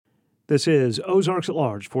This is Ozarks at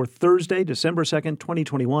Large for Thursday, December 2nd,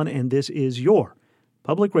 2021, and this is your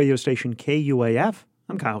public radio station KUAF.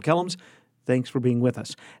 I'm Kyle Kellums. Thanks for being with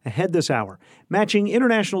us. Ahead this hour, matching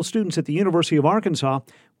international students at the University of Arkansas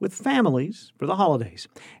with families for the holidays.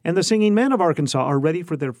 And the Singing Men of Arkansas are ready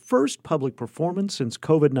for their first public performance since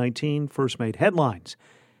COVID-19 first made headlines.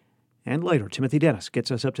 And later, Timothy Dennis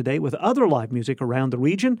gets us up to date with other live music around the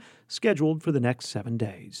region scheduled for the next 7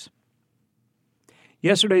 days.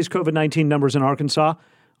 Yesterday's COVID-19 numbers in Arkansas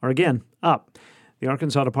are again up. The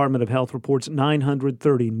Arkansas Department of Health reports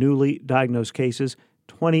 930 newly diagnosed cases,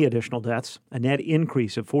 20 additional deaths, a net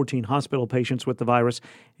increase of 14 hospital patients with the virus,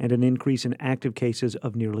 and an increase in active cases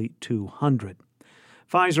of nearly 200.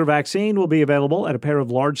 Pfizer vaccine will be available at a pair of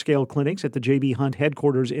large-scale clinics at the J.B. Hunt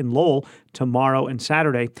headquarters in Lowell tomorrow and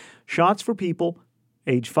Saturday. Shots for people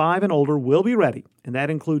age 5 and older will be ready, and that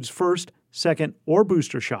includes first, second, or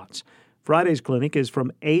booster shots. Friday's clinic is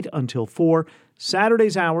from 8 until 4.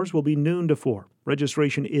 Saturday's hours will be noon to 4.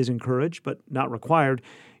 Registration is encouraged, but not required.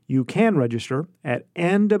 You can register at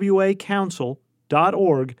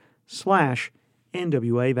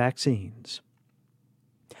nwacouncil.org/NWA vaccines.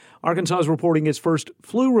 Arkansas is reporting its first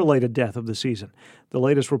flu-related death of the season. The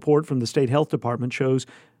latest report from the State Health Department shows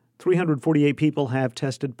 348 people have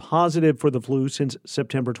tested positive for the flu since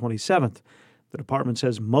September 27th. The department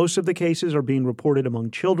says most of the cases are being reported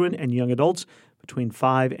among children and young adults between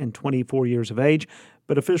 5 and 24 years of age,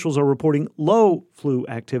 but officials are reporting low flu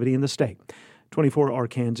activity in the state. 24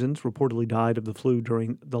 Arkansans reportedly died of the flu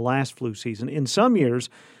during the last flu season. In some years,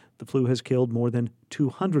 the flu has killed more than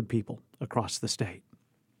 200 people across the state.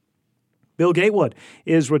 Bill Gatewood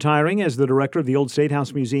is retiring as the director of the Old State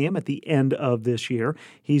House Museum at the end of this year.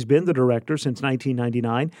 He's been the director since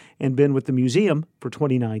 1999 and been with the museum for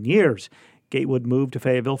 29 years. Gatewood moved to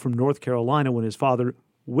Fayetteville from North Carolina when his father,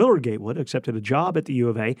 Willard Gatewood, accepted a job at the U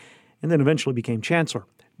of A and then eventually became chancellor.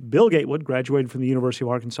 Bill Gatewood graduated from the University of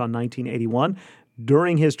Arkansas in 1981.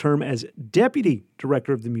 During his term as deputy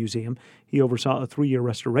director of the museum, he oversaw a 3-year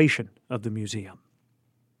restoration of the museum.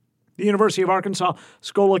 The University of Arkansas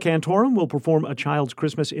Schola Cantorum will perform A Child's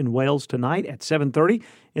Christmas in Wales tonight at 7:30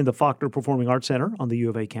 in the Faulkner Performing Arts Center on the U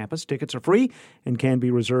of A campus. Tickets are free and can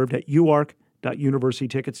be reserved at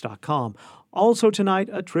uark.universitytickets.com. Also tonight,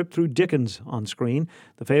 a trip through Dickens on screen.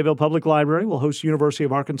 The Fayetteville Public Library will host University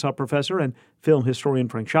of Arkansas professor and film historian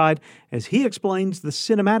Frank Scheid as he explains the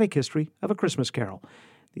cinematic history of A Christmas Carol.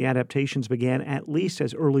 The adaptations began at least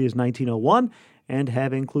as early as 1901 and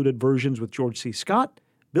have included versions with George C. Scott,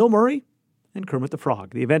 Bill Murray, and Kermit the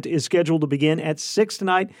Frog. The event is scheduled to begin at 6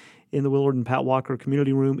 tonight in the Willard and Pat Walker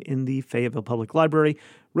Community Room in the Fayetteville Public Library.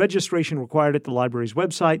 Registration required at the library's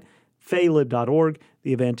website, faylib.org.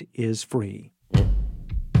 The event is free.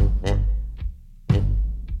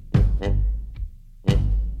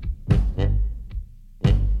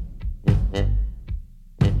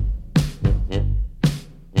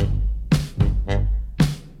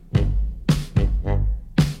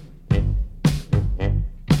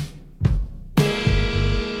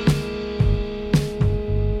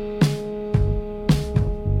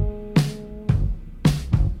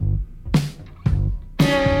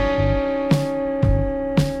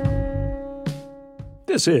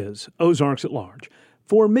 This is Ozarks at Large.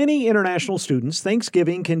 For many international students,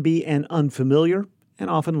 Thanksgiving can be an unfamiliar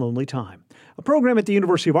and often lonely time. A program at the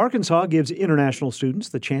University of Arkansas gives international students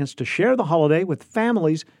the chance to share the holiday with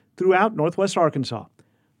families throughout Northwest Arkansas.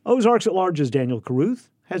 Ozarks at Large's Daniel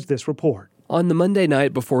Carruth has this report. On the Monday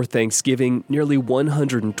night before Thanksgiving, nearly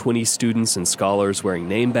 120 students and scholars wearing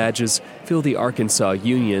name badges fill the Arkansas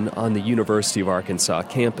Union on the University of Arkansas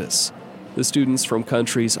campus. The students from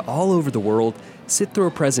countries all over the world sit through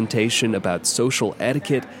a presentation about social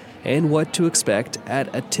etiquette and what to expect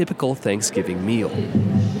at a typical Thanksgiving meal.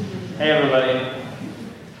 Hey, everybody.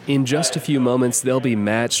 In just a few moments, they'll be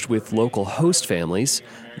matched with local host families.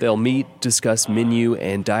 They'll meet, discuss menu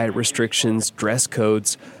and diet restrictions, dress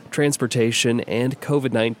codes, transportation, and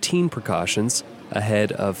COVID-19 precautions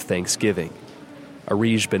ahead of Thanksgiving.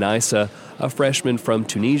 Arij Benaisa, a freshman from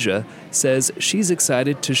Tunisia, says she's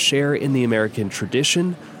excited to share in the American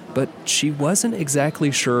tradition, but she wasn't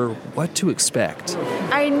exactly sure what to expect.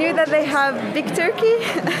 I knew that they have big turkey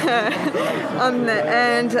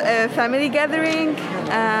and a family gathering,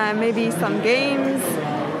 maybe some games,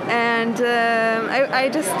 and I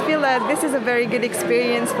just feel that this is a very good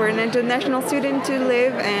experience for an international student to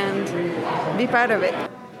live and be part of it.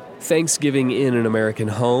 Thanksgiving in an American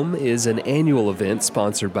Home is an annual event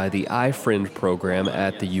sponsored by the iFriend program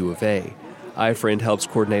at the U of A. iFriend helps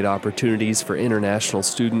coordinate opportunities for international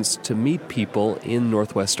students to meet people in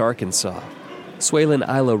Northwest Arkansas. Suelen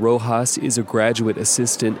Isla Rojas is a graduate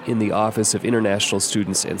assistant in the Office of International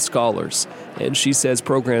Students and Scholars, and she says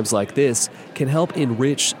programs like this can help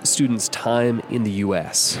enrich students' time in the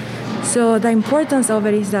U.S. So the importance of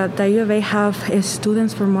it is that the U of A have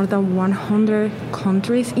students from more than 100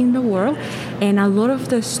 countries in the world, and a lot of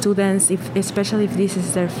the students, especially if this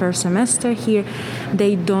is their first semester here,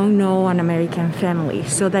 they don't know an American family.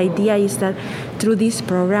 So the idea is that through this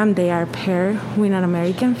program, they are paired with an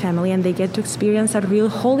American family and they get to experience a real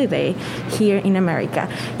holiday here in America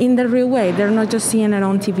in the real way. They're not just seeing it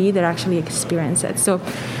on TV, they're actually experiencing it. So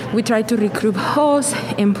we try to recruit hosts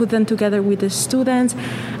and put them together with the students.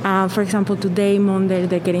 For example, today, Monday,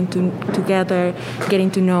 they're getting together, getting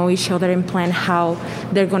to know each other and plan how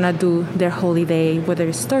they're going to do their holiday, whether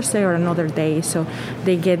it's Thursday or another day. So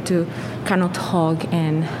they get to kind of talk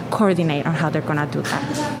and coordinate on how they're going to do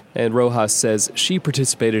that. And Rojas says she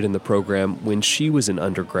participated in the program when she was an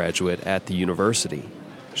undergraduate at the university.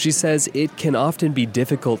 She says it can often be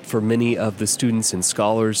difficult for many of the students and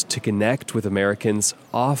scholars to connect with Americans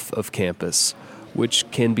off of campus, which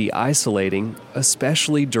can be isolating,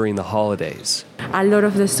 especially during the holidays. A lot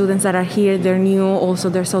of the students that are here, they're new. Also,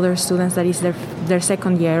 there's other students that is their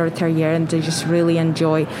second year or third year, and they just really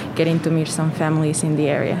enjoy getting to meet some families in the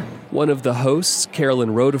area. One of the hosts,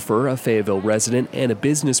 Carolyn Rodefer, a Fayetteville resident and a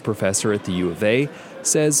business professor at the U of A,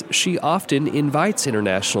 says she often invites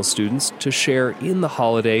international students to share in the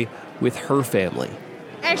holiday with her family.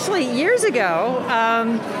 Actually, years ago,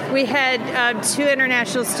 we had 2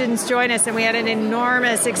 international students join us, and we had an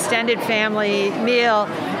enormous extended family meal,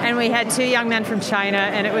 and we had 2 young men from China,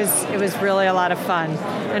 and it was really a lot of fun.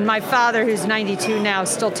 And my father, who's 92 now,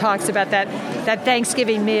 still talks about that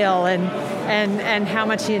Thanksgiving meal and how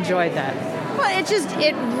much he enjoyed that. Well,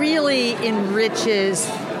 it really enriches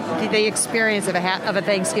the experience of a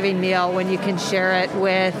Thanksgiving meal when you can share it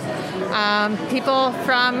with people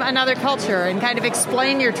from another culture and kind of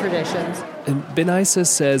explain your traditions. And Benaisa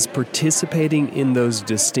says participating in those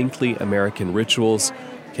distinctly American rituals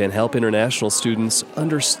can help international students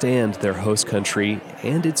understand their host country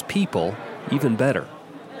and its people even better.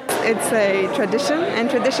 It's a tradition, and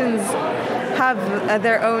traditions have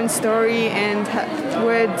their own story and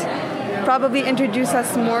would probably introduce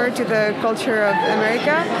us more to the culture of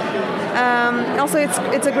America. Also,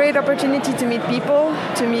 it's a great opportunity to meet people,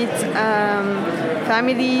 to meet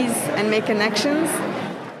families and make connections.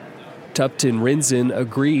 Tuptin Rinzin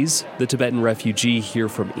agrees. The Tibetan refugee here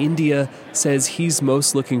from India says he's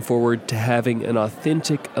most looking forward to having an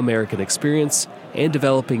authentic American experience and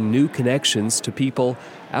developing new connections to people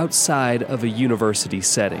outside of a university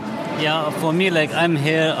setting. Yeah, for me, I'm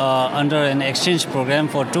here under an exchange program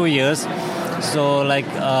for 2 years. So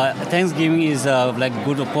Thanksgiving is a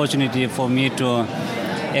good opportunity for me to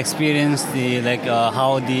experience the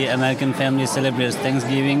how the American family celebrates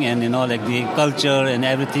Thanksgiving and the culture and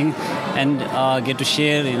everything, and get to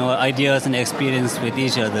share ideas and experience with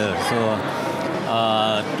each other. So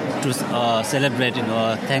to celebrate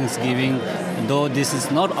Thanksgiving, though this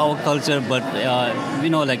is not our culture, but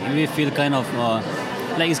we feel kind of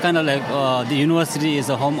it's kind of the university is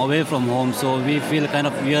a home away from home, so we feel kind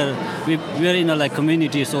of we're in a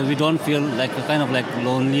community, so we don't feel kind of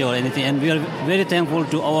lonely or anything, and we are very thankful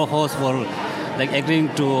to our host for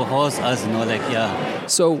agreeing to host us,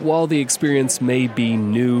 So while the experience may be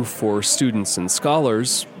new for students and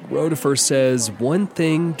scholars, Rodefer says one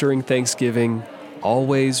thing during Thanksgiving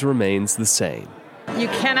always remains the same. You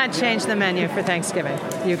cannot change the menu for Thanksgiving.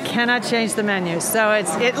 You cannot change the menu. So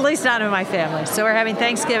it's at least not in my family. So we're having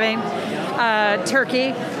Thanksgiving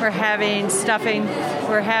turkey. We're having stuffing.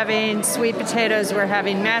 We're having sweet potatoes. We're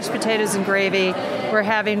having mashed potatoes and gravy. We're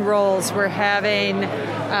having rolls. We're having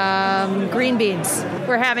green beans.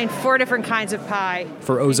 We're having 4 different kinds of pie.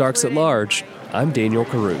 For Ozarks at Large, I'm Daniel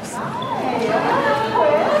Carruth.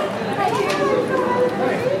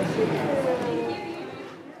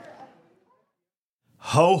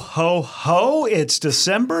 Ho, ho, ho. It's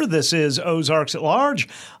December. This is Ozarks at Large.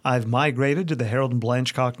 I've migrated to the Harold and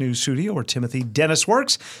Blanchcock News Studio where Timothy Dennis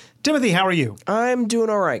works. Timothy, how are you? I'm doing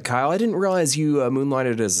all right, Kyle. I didn't realize you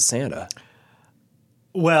moonlighted as a Santa.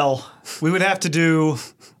 Well, we would have to do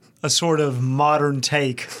a sort of modern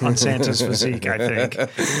take on Santa's physique, I think.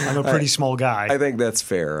 I'm a pretty small guy. I think that's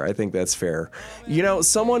fair.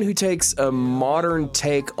 Someone who takes a modern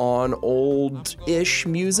take on old-ish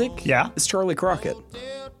music is Charlie Crockett.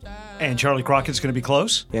 And Charlie Crockett's going to be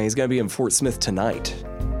close? Yeah, he's going to be in Fort Smith tonight.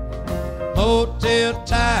 Hotel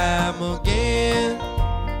time again.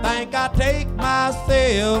 Think I take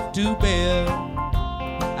myself to bed.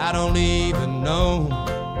 I don't even know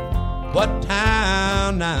what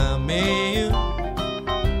town I'm in.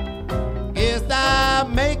 Guess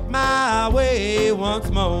make my way once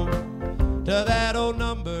more to that old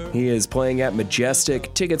number. He is playing at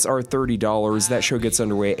Majestic. Tickets are $30. That show gets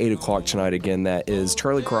underway at 8 o'clock tonight. Again, that is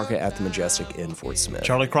Charlie Crockett at the Majestic in Fort Smith.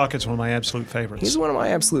 Charlie Crockett's one of my absolute favorites. He's one of my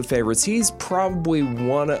absolute favorites. He's probably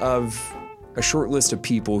one of a short list of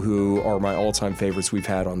people who are my all-time favorites we've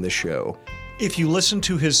had on this show. If you listen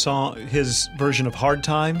to his song, his version of Hard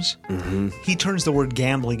Times, he turns the word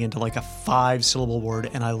gambling into like a 5-syllable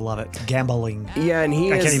word, and I love it. Gambling. Yeah, and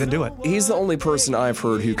I can't even do it. He's the only person I've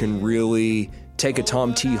heard who can really take a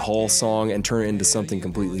Tom T. Hall song and turn it into something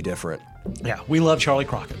completely different. Yeah, we love Charlie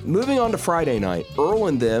Crockett. Moving on to Friday night, Earl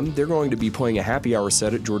and them, they're going to be playing a happy hour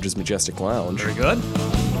set at George's Majestic Lounge. Very good.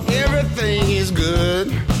 Everything is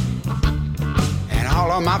good, and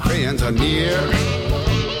all of my friends are near.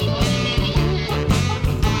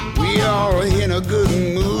 We are in a good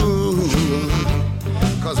mood,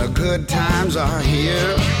 'cause the good times are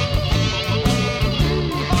here.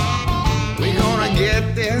 We're gonna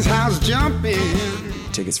get this house jumping.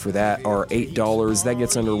 Tickets for that are $8. That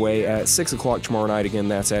gets underway at 6 o'clock tomorrow night. Again,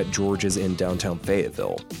 that's at George's in downtown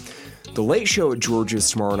Fayetteville. The late show at George's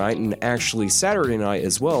tomorrow night, and actually Saturday night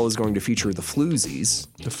as well, is going to feature the Floozies.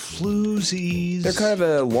 The Floozies. They're kind of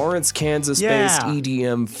a Lawrence, Kansas-based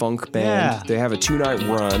EDM funk band. Yeah. They have a 2-night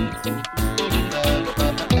run.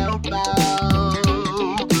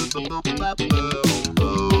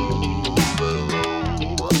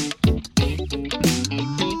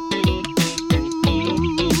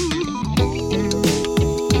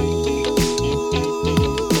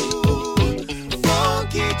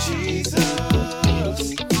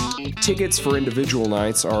 Tickets for individual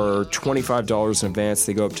nights are $25 in advance.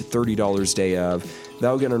 They go up to $30 day of.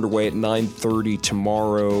 That'll get underway at 9:30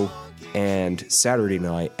 tomorrow and Saturday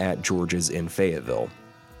night at George's in Fayetteville.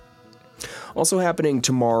 Also happening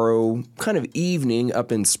tomorrow, kind of evening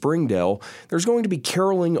up in Springdale, there's going to be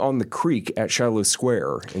caroling on the creek at Shiloh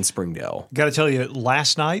Square in Springdale. Got to tell you,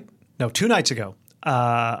 2 nights ago,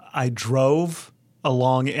 I drove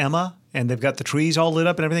along Emma, and they've got the trees all lit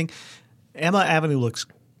up and everything. Emma Avenue looks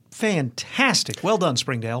fantastic. Well done,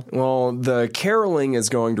 Springdale. Well, the caroling is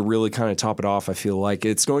going to really kind of top it off, I feel like.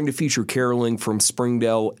 It's going to feature caroling from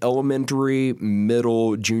Springdale elementary,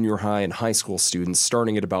 middle, junior high, and high school students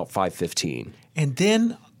starting at about 5:15. And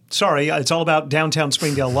then, sorry, it's all about downtown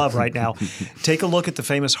Springdale love right now. Take a look at the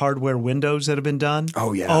famous hardware windows that have been done.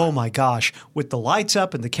 Oh, yeah. Oh, my gosh. With the lights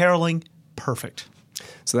up and the caroling, perfect.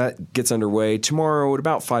 So that gets underway tomorrow at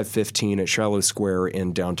about 5:15 at Shiloh Square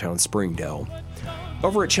in downtown Springdale.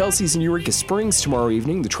 Over at Chelsea's in Eureka Springs tomorrow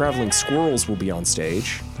evening, the Traveling Squirrels will be on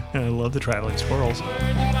stage. I love the Traveling Squirrels.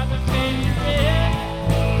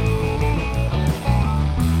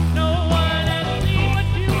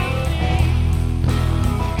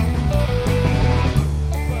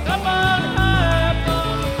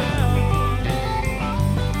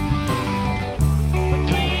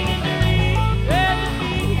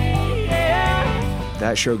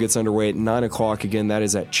 That show gets underway at 9 o'clock. Again, that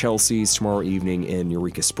is at Chelsea's tomorrow evening in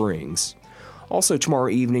Eureka Springs. Also tomorrow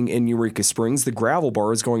evening in Eureka Springs, the Gravel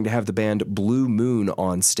Bar is going to have the band Blue Moon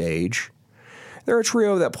on stage. They're a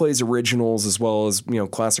trio that plays originals as well as,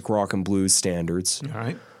 classic rock and blues standards. All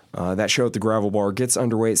right. That show at the Gravel Bar gets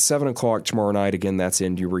underway at 7 o'clock tomorrow night. Again, that's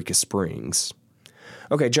in Eureka Springs.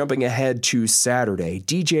 Okay, jumping ahead to Saturday,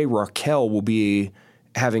 DJ Raquel will be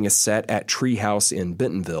having a set at Treehouse in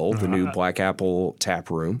Bentonville, the new Black Apple tap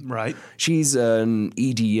room. Right. She's an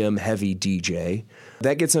EDM heavy DJ.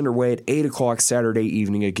 That gets underway at 8 o'clock Saturday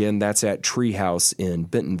evening. Again, that's at Treehouse in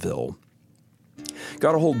Bentonville.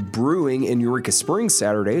 Got a Hold Brewing in Eureka Springs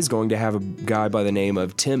Saturday is going to have a guy by the name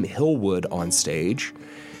of Tim Hillwood on stage.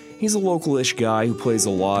 He's a local-ish guy who plays a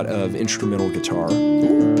lot of instrumental guitar.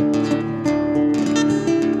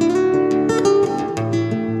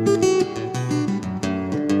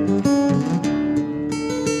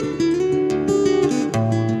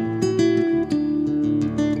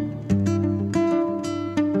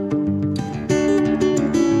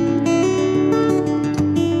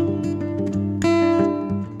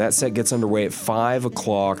 That set gets underway at 5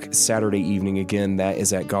 o'clock Saturday evening. Again, that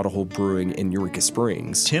is at Gotta Hold Brewing in Eureka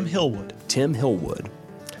Springs. Tim Hillwood.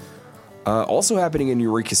 Also happening in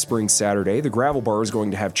Eureka Springs Saturday, the Gravel Bar is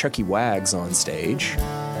going to have Chucky Wags on stage.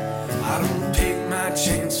 I don't take my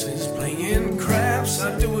chances playing craps.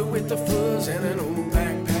 I do it with the fuzz and an old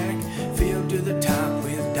backpack filled to the top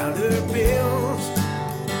with dollar bills,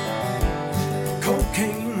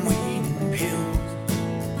 cocaine, weed, and pills.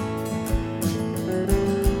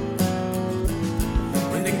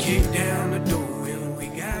 When they kick down the door, well, we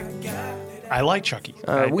got it I like Chucky.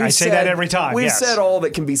 I say that every time. We've yes. said all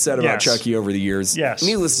that can be said about Yes. Chucky over the years. Yes.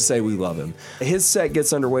 Needless to say, we love him. His set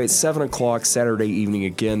gets underway at 7 o'clock Saturday evening.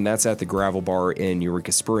 Again, that's at the Gravel Bar in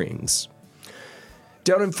Eureka Springs.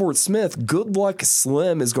 Down in Fort Smith, Good Luck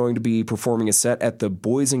Slim is going to be performing a set at the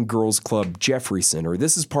Boys and Girls Club Jeffrey Center.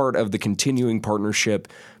 This is part of the continuing partnership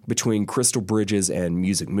between Crystal Bridges and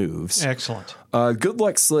Music Moves. Excellent. Good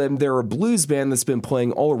Luck Slim, they're a blues band that's been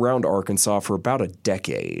playing all around Arkansas for about a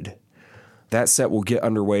decade. That set will get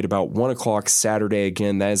underway at about 1 o'clock Saturday.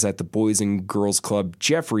 Again, that is at the Boys and Girls Club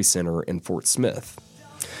Jeffrey Center in Fort Smith.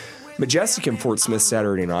 Majestic in Fort Smith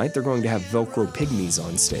Saturday night, they're going to have Velcro Pygmies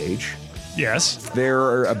on stage. Yes.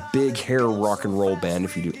 They're a big hair rock and roll band,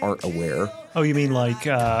 if you aren't aware. Oh, you mean like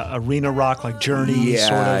arena rock, like Journey, Yeah,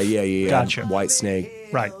 sort of? yeah. Gotcha. White Snake.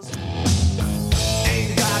 Right.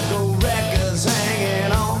 Ain't got no records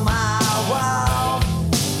hanging on my wall.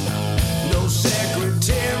 No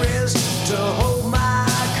secretaries to hold my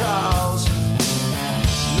calls.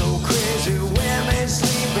 No crazy women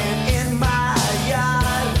sleeping in my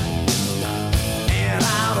yard. And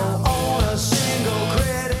I don't own a single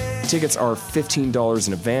credit. Tickets are $15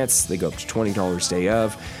 in advance. They go up to $20 day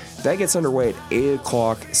of. That gets underway at 8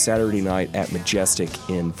 o'clock Saturday night at Majestic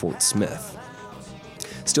in Fort Smith.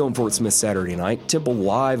 Still in Fort Smith Saturday night, Temple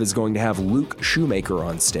Live is going to have Luke Shoemaker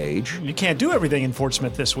on stage. You can't do everything in Fort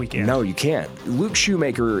Smith this weekend. No, you can't. Luke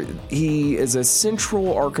Shoemaker, he is a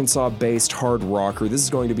Central Arkansas-based hard rocker. This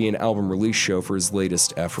is going to be an album release show for his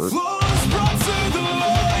latest effort.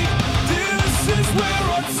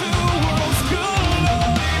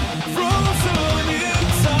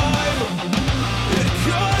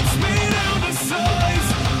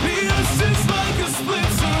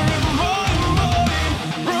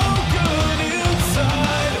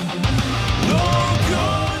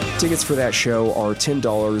 Tickets for that show are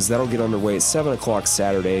 $10. That'll get underway at 7 o'clock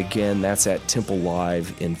Saturday. Again, that's at Temple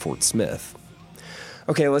Live in Fort Smith.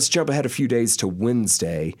 Okay, let's jump ahead a few days to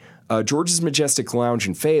Wednesday. George's Majestic Lounge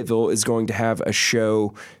in Fayetteville is going to have a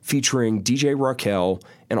show featuring DJ Raquel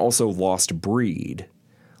and also Lost Breed.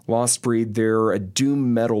 Lost Breed, they're a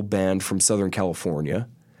doom metal band from Southern California.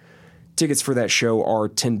 Tickets for that show are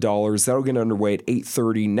 $10. That'll get underway at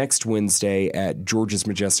 8:30 next Wednesday at George's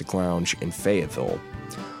Majestic Lounge in Fayetteville.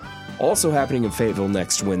 Also happening in Fayetteville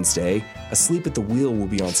next Wednesday, Asleep at the Wheel will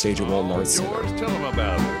be on stage at Walton Arts Center. George, tell them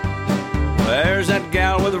about it. There's that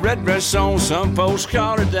gal with a red dress on, some folks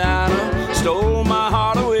call her Dinah. Stole my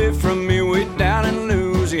heart away from me way down in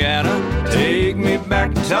Louisiana. Take me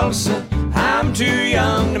back to Tulsa, I'm too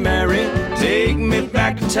young to marry. Take me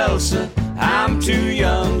back to Tulsa, I'm too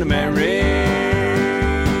young to marry.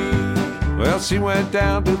 Well, she went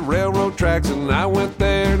down to the railroad tracks and I went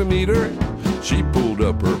there to meet her. She pulled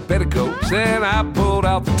up her petticoats and I pulled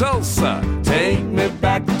out the Tulsa. Take me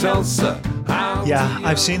back to Tulsa. Yeah,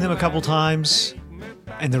 I've seen them a couple times,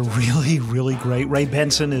 and they're really, really great. Ray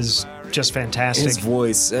Benson is just fantastic. His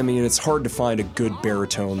voice, I mean, it's hard to find a good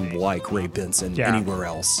baritone like Ray Benson anywhere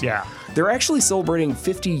else. Yeah. They're actually celebrating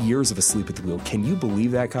 50 years of Asleep at the Wheel. Can you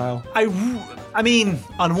believe that, Kyle? I mean,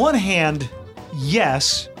 on one hand,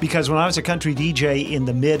 yes, because when I was a country DJ in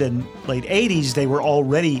the mid and late 80s, they were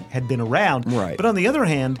had been around. Right. But on the other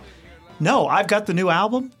hand, no, I've got the new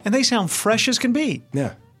album, and they sound fresh as can be.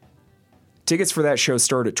 Yeah. Tickets for that show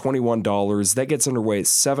start at $21. That gets underway at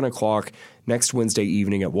 7 o'clock next Wednesday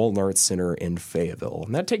evening at Walton Arts Center in Fayetteville.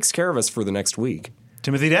 And that takes care of us for the next week.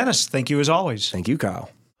 Timothy Dennis, thank you as always. Thank you, Kyle.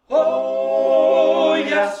 Oh,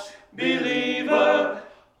 yes, believer.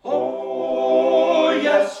 Oh,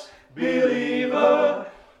 yes, believer.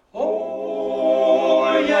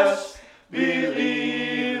 Oh, yes,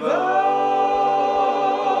 believer.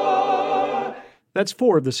 That's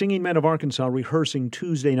four of the Singing Men of Arkansas rehearsing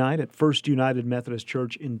Tuesday night at First United Methodist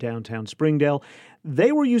Church in downtown Springdale.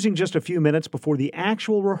 They were using just a few minutes before the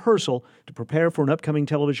actual rehearsal to prepare for an upcoming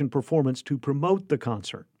television performance to promote the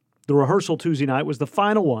concert. The rehearsal Tuesday night was the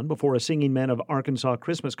final one before a Singing Men of Arkansas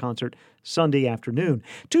Christmas concert Sunday afternoon.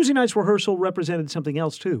 Tuesday night's rehearsal represented something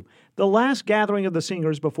else, too. The last gathering of the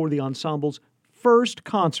singers before the ensemble's first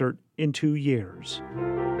concert in 2 years.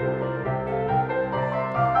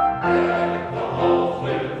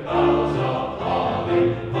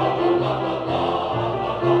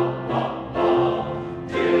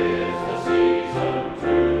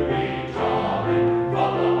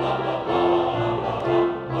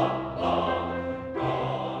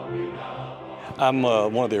 I'm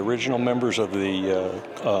one of the original members of the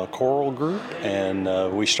choral group,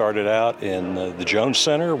 and we started out in the Jones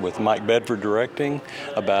Center with Mike Bedford directing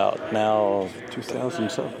about now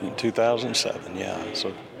 2007, yeah,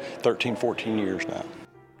 so 13, 14 years now.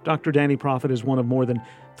 Dr. Danny Prophet is one of more than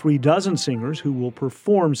 36 singers who will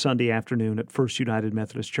perform Sunday afternoon at First United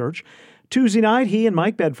Methodist Church. Tuesday night, he and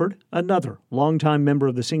Mike Bedford, another longtime member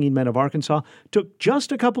of the Singing Men of Arkansas, took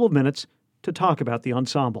just a couple of minutes to talk about the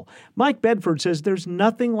ensemble. Mike Bedford says there's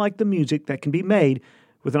nothing like the music that can be made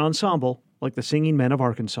with an ensemble like the Singing Men of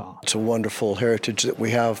Arkansas. It's a wonderful heritage that we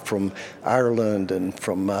have from Ireland and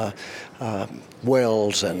from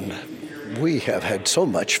Wales, and we have had so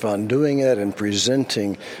much fun doing it and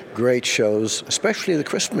presenting great shows, especially the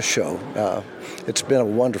Christmas show. It's been a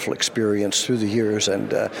wonderful experience through the years,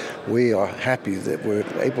 and we are happy that we're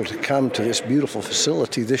able to come to this beautiful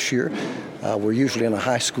facility this year. We're usually in a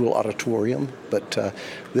high school auditorium, but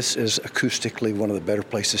this is acoustically one of the better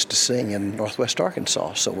places to sing in Northwest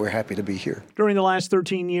Arkansas, so we're happy to be here. During the last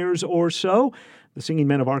 13 years or so, the Singing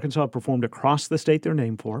Men of Arkansas have performed across the state they're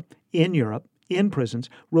named for, in Europe, in prisons,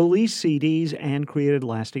 released CDs, and created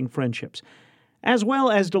lasting friendships, as well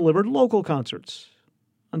as delivered local concerts.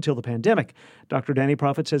 Until the pandemic, Dr. Danny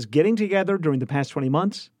Prophet says getting together during the past 20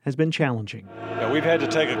 months has been challenging. Yeah, we've had to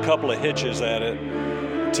take a couple of hitches at it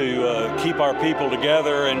to keep our people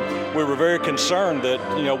together, and we were very concerned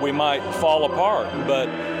that we might fall apart, but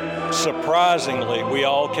surprisingly, we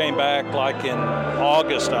all came back like in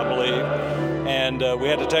August, I believe, and we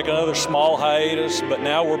had to take another small hiatus, but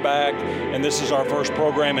now we're back, and this is our first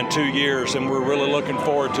program in 2 years, and we're really looking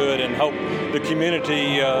forward to it and hope the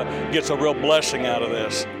community gets a real blessing out of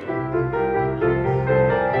this.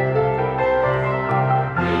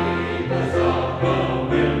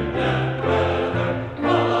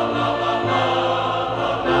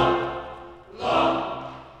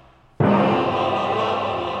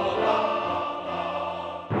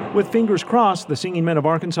 With fingers crossed, the Singing Men of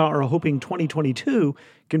Arkansas are hoping 2022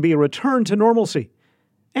 can be a return to normalcy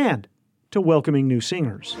and to welcoming new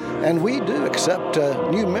singers. And we do accept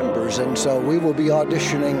new members, and so we will be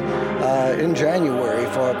auditioning in January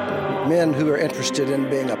for men who are interested in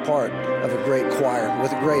being a part of a great choir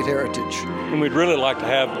with a great heritage. And we'd really like to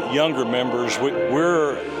have younger members.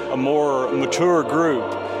 We're a more mature group,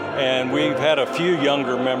 and we've had a few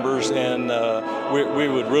younger members, and we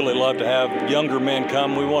would really love to have younger men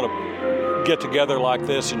come. We want to get together like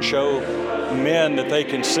this and show men that they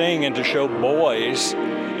can sing, and to show boys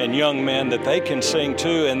and young men that they can sing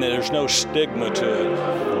too, and there's no stigma to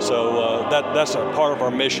it. So that's a part of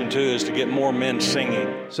our mission too, is to get more men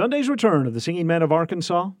singing. Sunday's return of the Singing Men of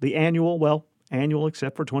Arkansas, the annual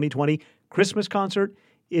except for 2020, Christmas concert,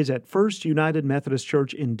 is at First United Methodist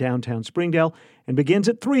Church in downtown Springdale and begins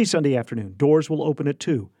at 3 Sunday afternoon. Doors will open at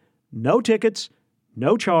 2. No tickets,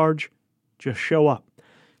 no charge, just show up.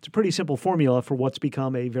 It's a pretty simple formula for what's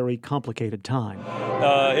become a very complicated time.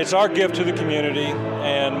 It's our gift to the community,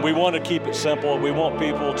 and we want to keep it simple. We want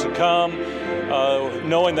people to come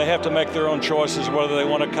knowing they have to make their own choices whether they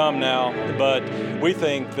want to come now, but we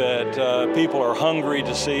think that people are hungry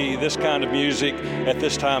to see this kind of music at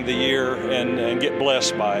this time of the year and get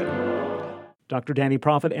blessed by it. Dr. Danny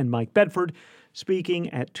Prophet and Mike Bedford speaking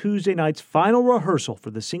at Tuesday night's final rehearsal for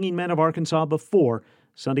the Singing Men of Arkansas before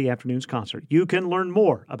Sunday afternoon's concert. You can learn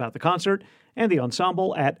more about the concert and the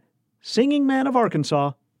ensemble at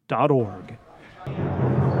singingmenofarkansas.org.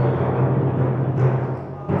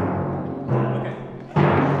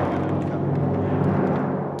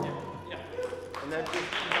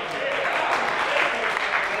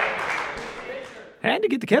 And to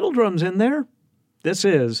get the kettle drums in there, this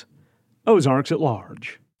is Ozarks at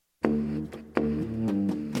Large.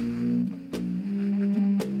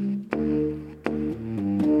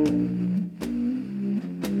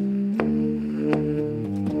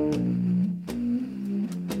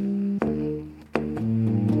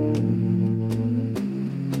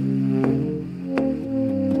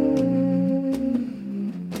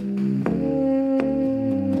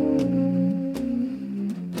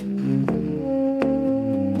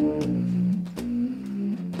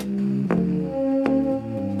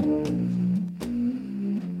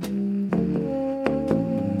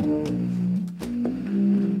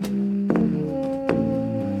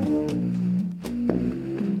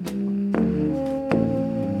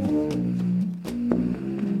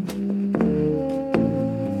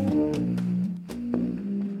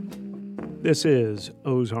 This is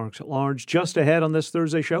Ozarks at Large. Just ahead on this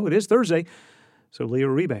Thursday show, it is Thursday, so Leah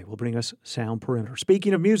Uribe will bring us Sound Perimeter.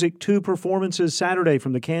 Speaking of music, 2 performances Saturday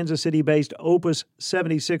from the Kansas City-based Opus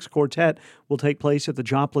 76 Quartet will take place at the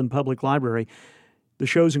Joplin Public Library. The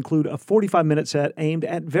shows include a 45-minute set aimed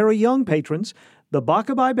at very young patrons. The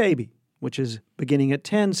Baccaby Baby, which is beginning at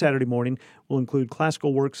 10 Saturday morning, will include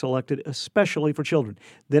classical work selected especially for children.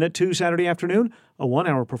 Then at 2 Saturday afternoon, a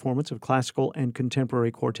 1-hour performance of classical and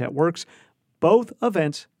contemporary quartet works Both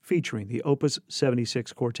events featuring the Opus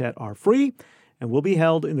 76 Quartet are free and will be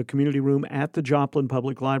held in the community room at the Joplin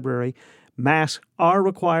Public Library. Masks are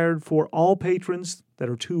required for all patrons that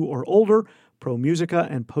are 2 or older. Pro Musica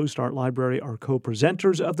and Post Art Library are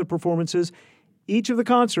co-presenters of the performances. Each of the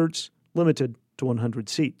concerts limited to 100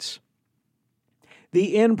 seats.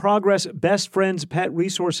 The in-progress Best Friends Pet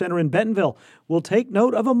Resource Center in Bentonville will take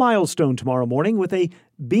note of a milestone tomorrow morning with a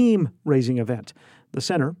beam-raising event. The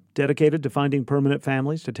center, dedicated to finding permanent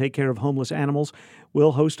families to take care of homeless animals,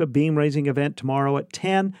 will host a beam-raising event tomorrow at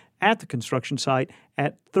 10 at the construction site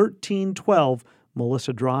at 1312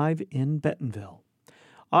 Melissa Drive in Bentonville.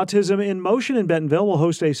 Autism in Motion in Bentonville will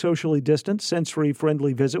host a socially distanced,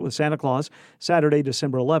 sensory-friendly visit with Santa Claus Saturday,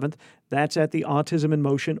 December 11th. That's at the Autism in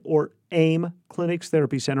Motion, or AIM, Clinics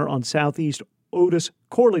Therapy Center on Southeast Otis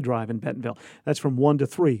Corley Drive in Bentonville. That's from 1 to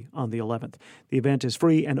 3 on the 11th. The event is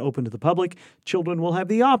free and open to the public. Children will have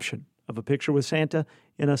the option of a picture with Santa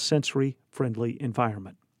in a sensory-friendly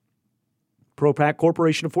environment. ProPac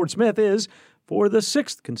Corporation of Fort Smith is, for the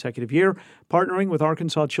 6th consecutive year, partnering with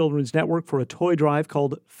Arkansas Children's Network for a toy drive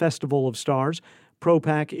called Festival of Stars.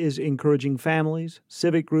 ProPac is encouraging families,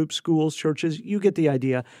 civic groups, schools, churches, you get the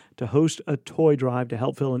idea, to host a toy drive to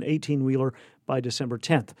help fill an 18-wheeler by December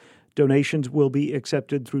 10th. Donations will be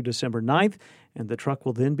accepted through December 9th, and the truck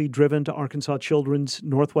will then be driven to Arkansas Children's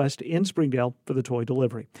Northwest in Springdale for the toy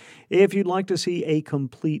delivery. If you'd like to see a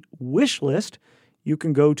complete wish list, you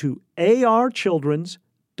can go to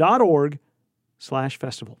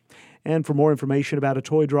archildrens.org/festival. And for more information about a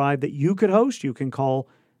toy drive that you could host, you can call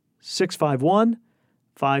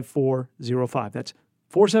 651-5405. That's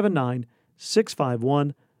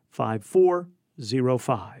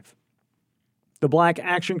 479-651-5405. The Black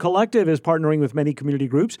Action Collective is partnering with many community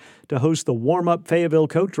groups to host the Warm Up Fayetteville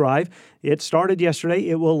Coat Drive. It started yesterday.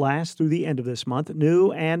 It will last through the end of this month.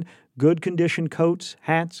 New and good condition coats,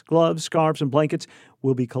 hats, gloves, scarves, and blankets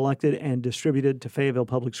will be collected and distributed to Fayetteville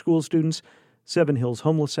Public School students, Seven Hills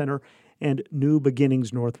Homeless Center, and New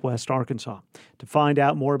Beginnings Northwest Arkansas. To find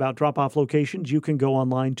out more about drop-off locations, you can go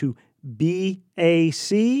online to bacnwa.org.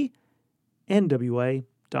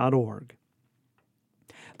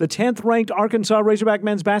 The 10th-ranked Arkansas Razorback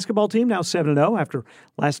men's basketball team now 7-0 after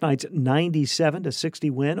last night's 97-60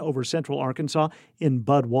 win over Central Arkansas in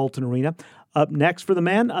Bud Walton Arena. Up next for the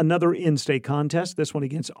men, another in-state contest, this one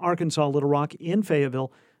against Arkansas Little Rock in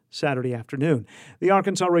Fayetteville Saturday afternoon. The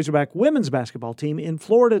Arkansas Razorback women's basketball team in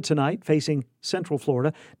Florida tonight, facing Central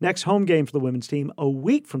Florida. Next home game for the women's team a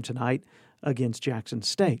week from tonight against Jackson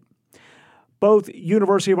State. Both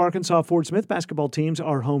University of Arkansas Fort Smith basketball teams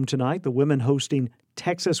are home tonight, the women hosting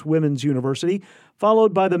Texas Women's University,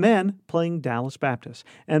 followed by the men playing Dallas Baptist.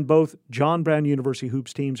 And both John Brown University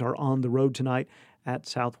hoops teams are on the road tonight at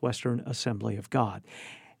Southwestern Assembly of God.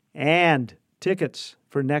 And tickets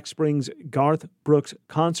for next spring's Garth Brooks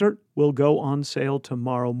concert will go on sale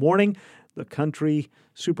tomorrow morning. The country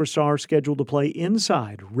superstar scheduled to play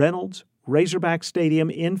inside Reynolds Razorback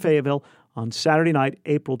Stadium in Fayetteville on Saturday night,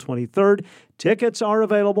 April 23rd. Tickets are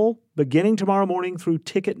available beginning tomorrow morning through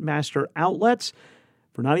Ticketmaster outlets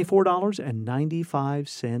for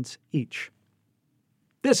 $94.95 each.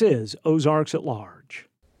 This is Ozarks at Large.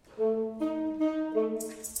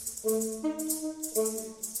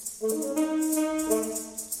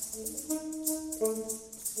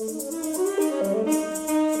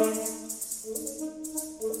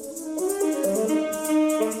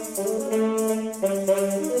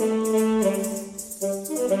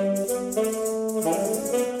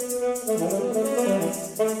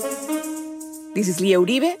 This is Leah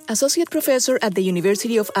Uribe, Associate Professor at the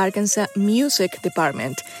University of Arkansas Music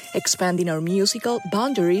Department, expanding our musical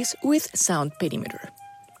boundaries with Sound Perimeter.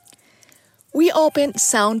 We open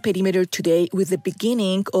Sound Perimeter today with the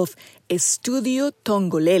beginning of Estudio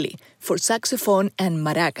Tongolele for saxophone and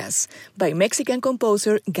maracas by Mexican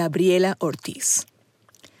composer Gabriela Ortiz.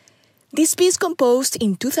 This piece, composed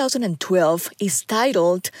in 2012, is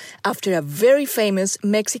titled after a very famous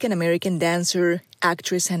Mexican-American dancer,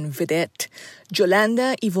 actress, and vedette,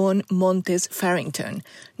 Yolanda Yvonne Montes Farrington,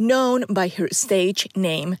 known by her stage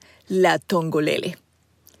name La Tongolele.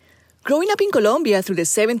 Growing up in Colombia through the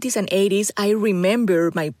 70s and 80s, I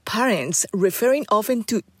remember my parents referring often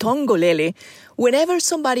to Tongolele whenever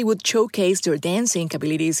somebody would showcase their dancing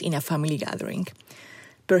abilities in a family gathering.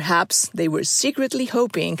 Perhaps they were secretly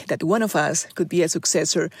hoping that one of us could be a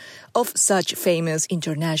successor of such famous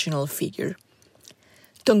international figure.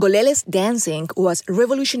 Tongolele's dancing was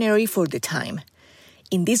revolutionary for the time.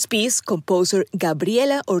 In this piece, composer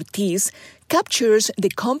Gabriela Ortiz captures the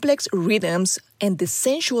complex rhythms and the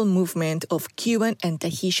sensual movement of Cuban and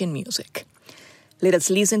Tahitian music. Let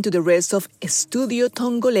us listen to the rest of Estudio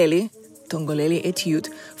Tongolele, Tongolele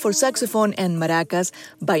Etude for saxophone and maracas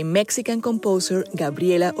by Mexican composer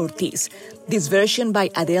Gabriela Ortiz. This version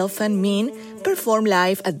by Adele Van Min performed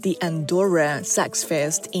live at the Andorra Sax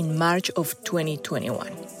Fest in March of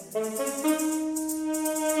 2021.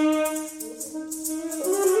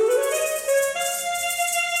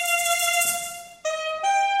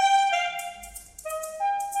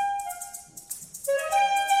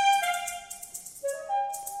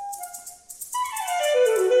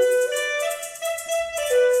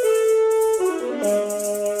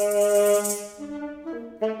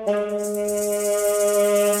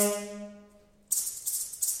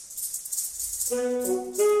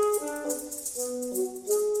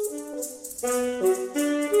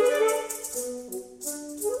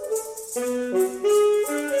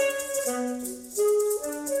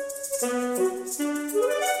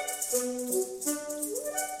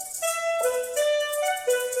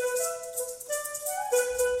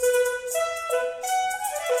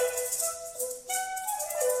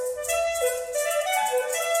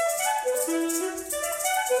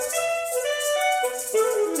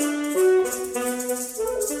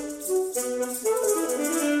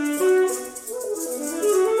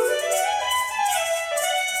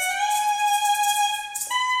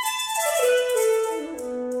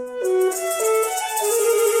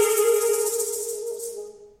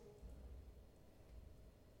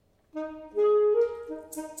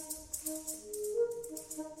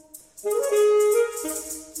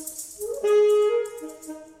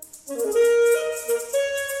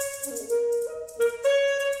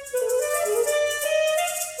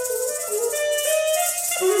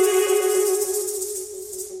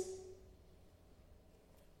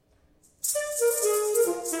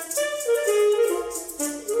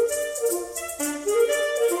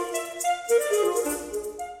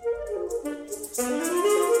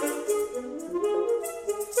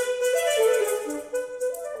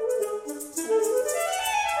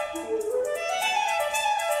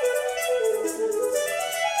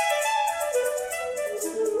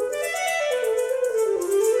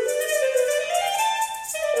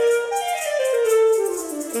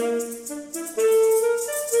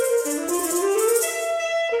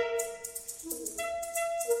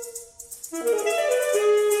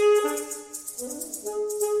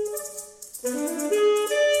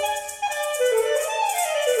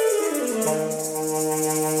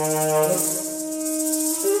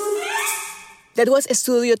 That was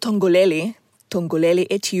Estudio Tongolele, Tongolele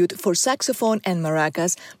Etude for saxophone and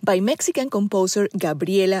maracas by Mexican composer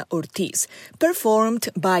Gabriela Ortiz, performed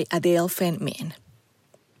by Adele Van Min.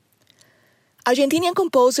 Argentinian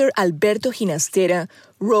composer Alberto Ginastera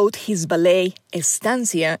wrote his ballet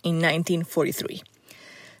Estancia in 1943.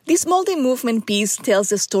 This multi-movement piece tells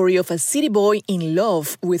the story of a city boy in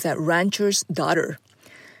love with a rancher's daughter.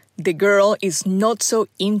 The girl is not so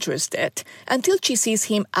interested until she sees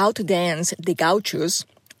him outdance the gauchos,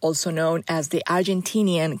 also known as the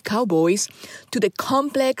Argentinian cowboys, to the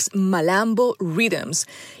complex malambo rhythms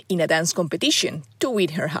in a dance competition to win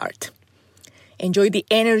her heart. Enjoy the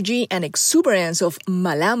energy and exuberance of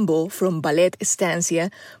Malambo from Ballet Estancia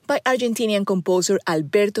by Argentinian composer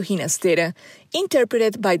Alberto Ginastera,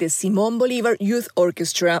 interpreted by the Simón Bolívar Youth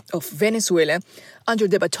Orchestra of Venezuela under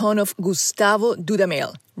the baton of Gustavo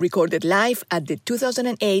Dudamel, recorded live at the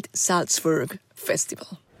 2008 Salzburg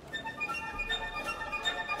Festival.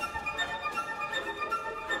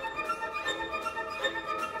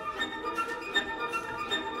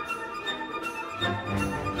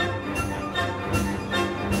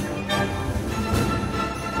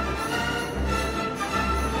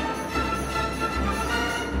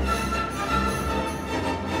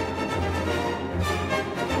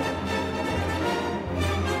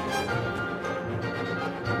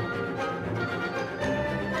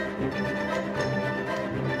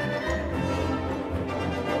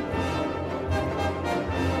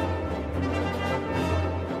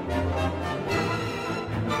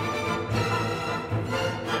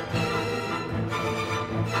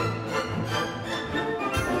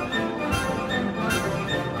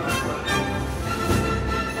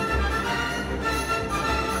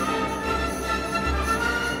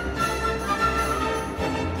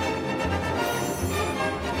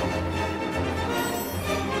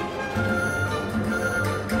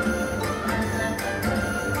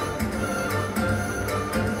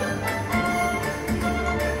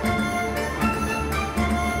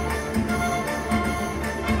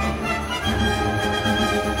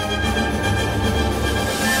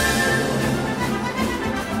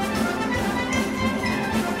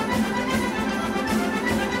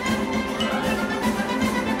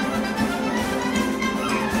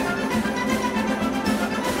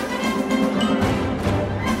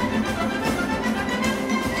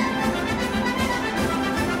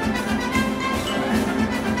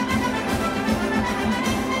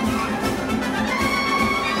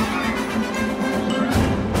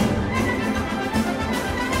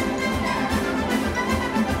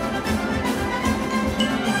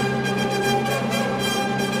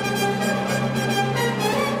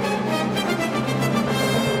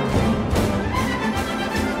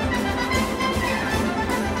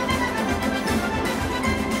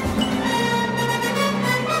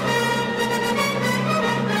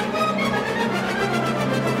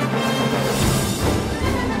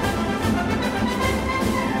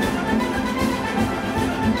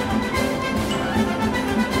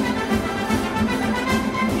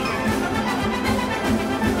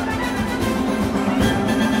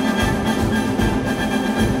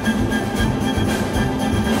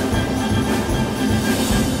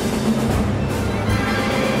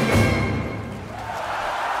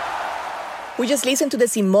 We just listened to the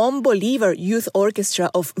Simón Bolívar Youth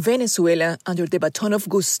Orchestra of Venezuela under the baton of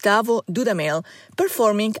Gustavo Dudamel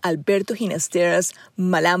performing Alberto Ginastera's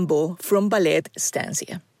Malambo from Ballet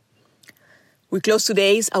Estancia. We close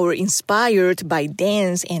today's Our Inspired by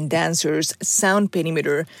Dance and Dancers sound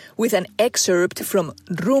perimeter with an excerpt from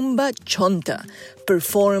Rumba Chonta,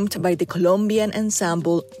 performed by the Colombian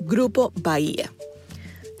ensemble Grupo Bahía.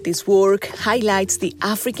 This work highlights the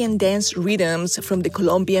African dance rhythms from the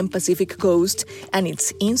Colombian Pacific coast and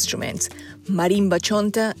its instruments, marimba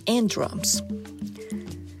chonta and drums.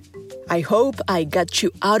 I hope I got you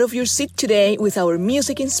out of your seat today with our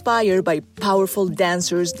music inspired by powerful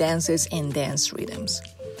dancers, dances, and dance rhythms.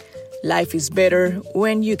 Life is better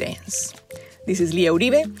when you dance. This is Leah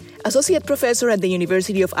Uribe, Associate Professor at the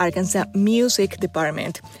University of Arkansas Music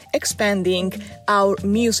Department, expanding our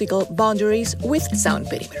musical boundaries with Sound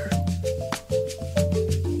Perimeter.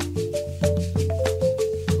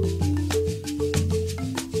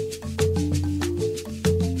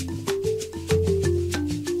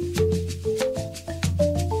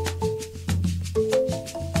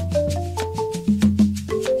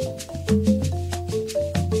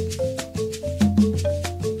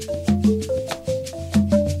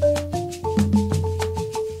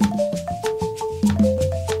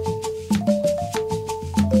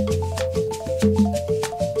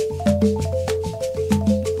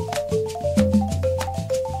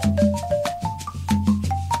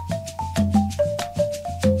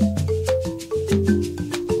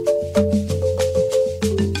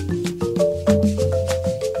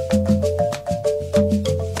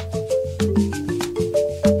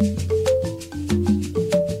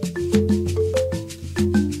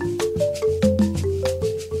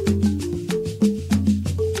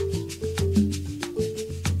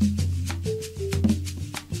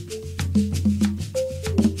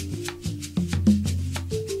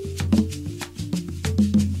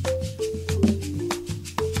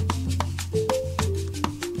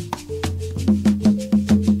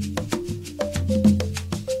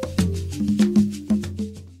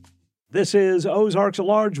 This is Ozarks at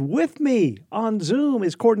Large. With me on Zoom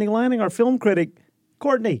is Courtney Lanning, our film critic.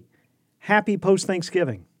 Courtney, happy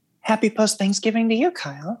post-Thanksgiving. Happy post-Thanksgiving to you,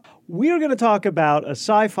 Kyle. We are going to talk about a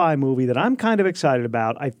sci-fi movie that I'm kind of excited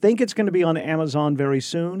about. I think it's going to be on Amazon very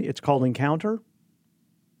soon. It's called Encounter.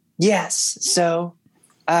 Yes. So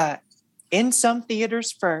in some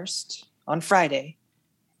theaters first on Friday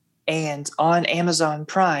and on Amazon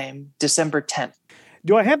Prime December 10th.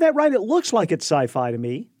 Do I have that right? It looks like it's sci-fi to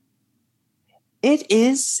me. It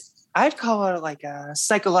is, I'd call it like a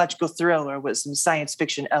psychological thriller with some science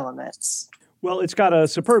fiction elements. Well, it's got a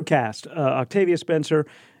superb cast. Octavia Spencer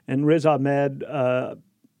and Riz Ahmed,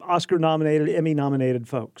 Oscar-nominated, Emmy-nominated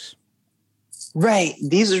folks. Right.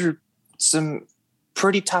 These are some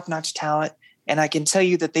pretty top-notch talent, and I can tell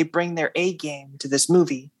you that they bring their A game to this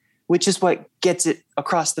movie, which is what gets it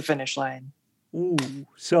across the finish line. Ooh,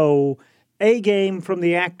 so A game from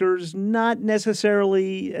the actors, not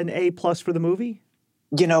necessarily an A+ for the movie?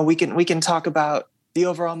 You know, we can talk about the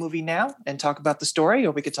overall movie now and talk about the story, or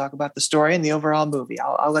we could talk about the story and the overall movie.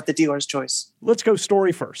 I'll let the dealer's choice. Let's go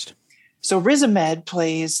story first. So Riz Ahmed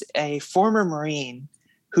plays a former Marine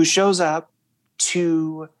who shows up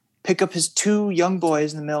to pick up his two young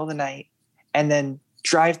boys in the middle of the night and then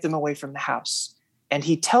drive them away from the house. And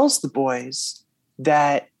he tells the boys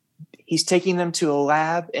that he's taking them to a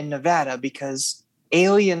lab in Nevada because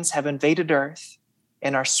aliens have invaded Earth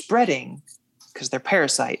and are spreading, because they're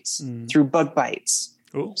parasites, through bug bites.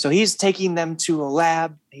 Ooh. So he's taking them to a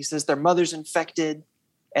lab. He says their mother's infected,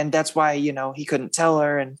 and that's why, you know, he couldn't tell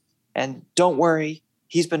her. And don't worry,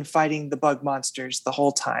 he's been fighting the bug monsters the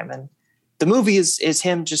whole time. And the movie is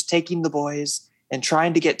him just taking the boys and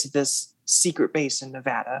trying to get to this secret base in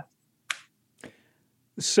Nevada.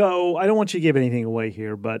 So I don't want you to give anything away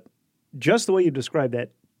here, but just the way you described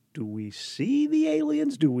that, do we see the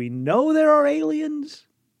aliens? Do we know there are aliens?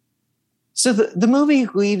 So the movie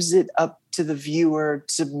leaves it up to the viewer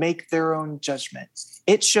to make their own judgment.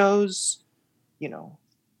 It shows, you know,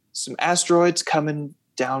 some asteroids coming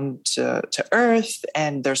down to Earth,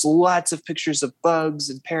 and there's lots of pictures of bugs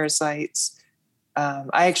and parasites.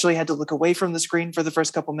 I actually had to look away from the screen for the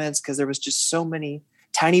first couple minutes because there was just so many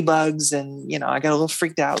tiny bugs, and, you know, I got a little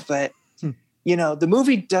freaked out. But, you know, the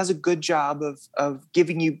movie does a good job of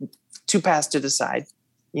giving you two paths to decide.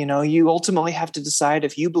 You know, you ultimately have to decide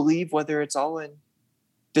if you believe whether it's all in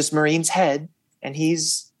this Marine's head and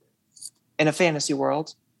he's in a fantasy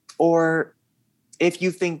world, or if you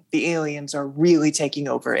think the aliens are really taking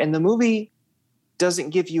over. And the movie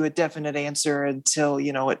doesn't give you a definite answer until,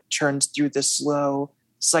 you know, it churns through this slow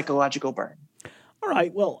psychological burn. All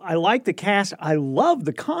right, well, I like the cast. I love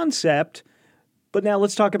the concept. But now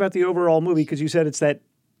let's talk about the overall movie, because you said it's that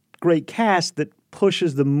great cast that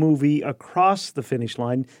pushes the movie across the finish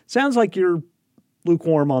line. Sounds like you're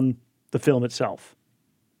lukewarm on the film itself.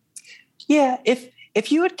 Yeah,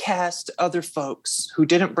 if you had cast other folks who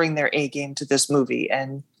didn't bring their A game to this movie,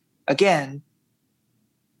 and again,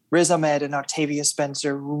 Riz Ahmed and Octavia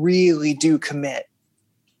Spencer really do commit.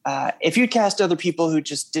 If you'd cast other people who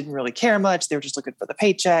just didn't really care much, they were just looking for the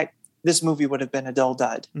paycheck, this movie would have been a dull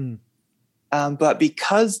dud. But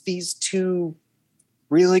because these two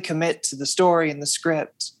really commit to the story and the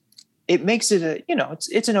script, it makes it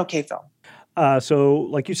it's an okay film. So,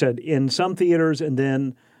 like you said, in some theaters and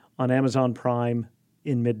then on Amazon Prime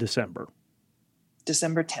in mid-December.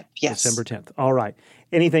 December 10th, yes. December 10th. All right.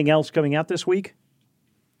 Anything else coming out this week?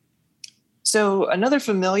 So another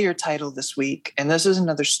familiar title this week, and this is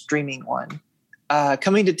another streaming one,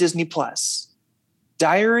 coming to Disney Plus,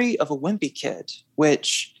 Diary of a Wimpy Kid,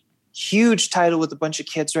 which huge title with a bunch of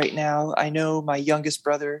kids right now. I know my youngest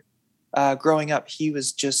brother, growing up, he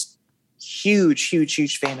was just huge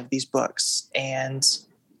fan of these books. And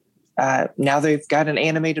now they've got an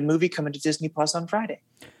animated movie coming to Disney Plus on Friday.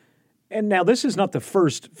 And now this is not the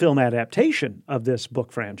first film adaptation of this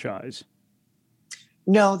book franchise.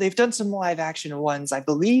 No, they've done some live action ones. I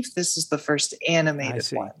believe this is the first animated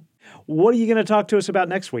one. What are you going to talk to us about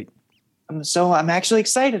next week? So I'm actually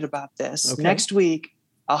excited about this. Okay. Next week,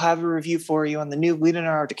 I'll have a review for you on the new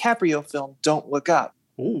Leonardo DiCaprio film, Don't Look Up,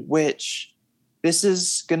 which this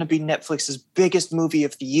is going to be Netflix's biggest movie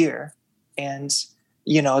of the year. And,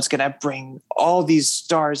 it's going to bring all these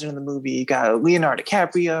stars into the movie. You got Leonardo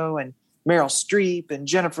DiCaprio and Meryl Streep and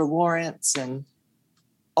Jennifer Lawrence and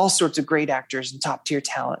all sorts of great actors and top tier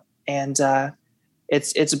talent. And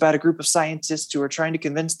it's about a group of scientists who are trying to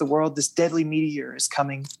convince the world this deadly meteor is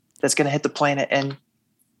coming that's going to hit the planet. And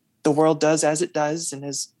the world does as it does and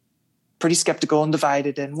is pretty skeptical and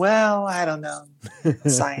divided. And, well, I don't know.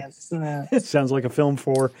 Science. It sounds like a film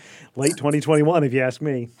for late 2021, if you ask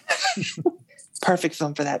me. Perfect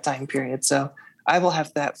film for that time period. So I will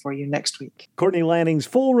have that for you next week. Courtney Lanning's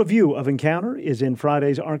full review of Encounter is in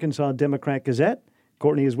Friday's Arkansas Democrat-Gazette.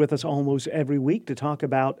 Courtney is with us almost every week to talk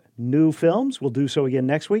about new films. We'll do so again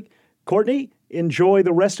next week. Courtney, enjoy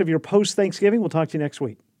the rest of your post-Thanksgiving. We'll talk to you next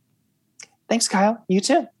week. Thanks, Kyle. You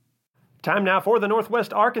too. Time now for the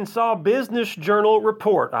Northwest Arkansas Business Journal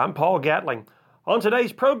Report. I'm Paul Gatling. On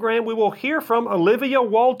today's program, we will hear from Olivia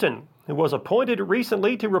Walton, who was appointed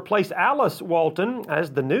recently to replace Alice Walton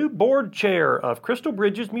as the new board chair of Crystal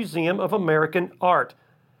Bridges Museum of American Art.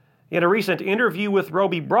 In a recent interview with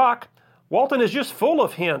Roby Brock, Walton is just full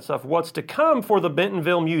of hints of what's to come for the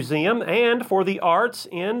Bentonville Museum and for the arts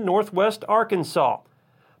in Northwest Arkansas.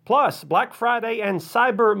 Plus, Black Friday and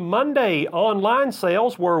Cyber Monday online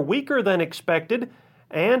sales were weaker than expected,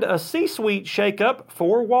 and a C-suite shakeup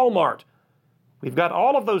for Walmart. We've got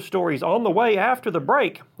all of those stories on the way after the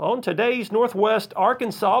break on today's Northwest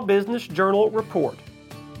Arkansas Business Journal Report.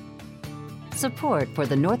 Support for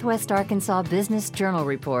the Northwest Arkansas Business Journal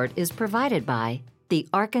Report is provided by the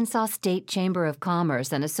Arkansas State Chamber of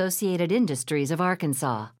Commerce and Associated Industries of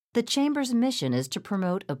Arkansas. The Chamber's mission is to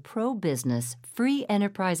promote a pro-business, free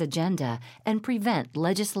enterprise agenda and prevent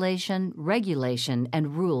legislation, regulation,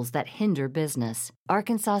 and rules that hinder business.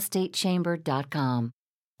 ArkansasStateChamber.com.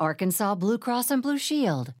 Arkansas Blue Cross and Blue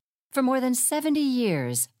Shield. For more than 70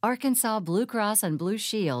 years, Arkansas Blue Cross and Blue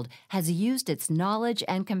Shield has used its knowledge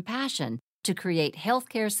and compassion to create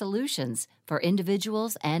healthcare solutions for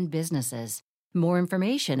individuals and businesses. More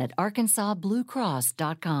information at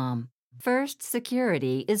ArkansasBlueCross.com. First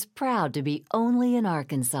Security is proud to be only in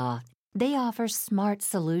Arkansas. They offer smart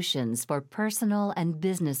solutions for personal and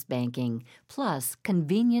business banking, plus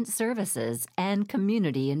convenient services and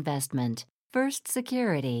community investment. First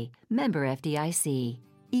Security, member FDIC,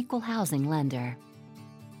 equal housing lender.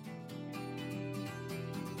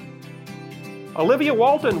 Olivia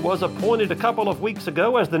Walton was appointed a couple of weeks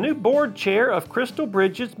ago as the new board chair of Crystal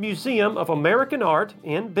Bridges Museum of American Art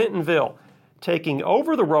in Bentonville, taking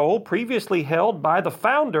over the role previously held by the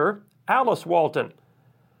founder, Alice Walton.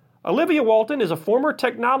 Olivia Walton is a former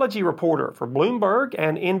technology reporter for Bloomberg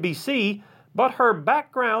and NBC, but her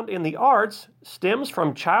background in the arts stems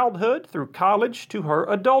from childhood through college to her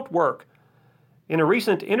adult work. In a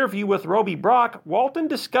recent interview with Roby Brock, Walton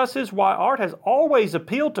discusses why art has always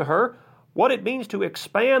appealed to her, what it means to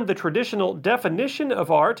expand the traditional definition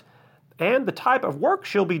of art, and the type of work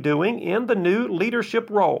she'll be doing in the new leadership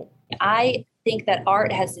role. I think that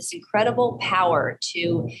art has this incredible power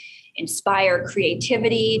to inspire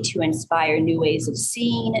creativity, to inspire new ways of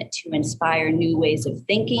seeing, to inspire new ways of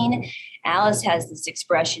thinking. Alice has this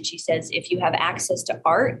expression. She says, if you have access to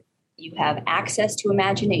art, you have access to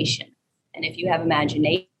imagination. And if you have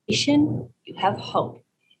imagination, you have hope.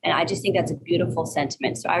 And I just think that's a beautiful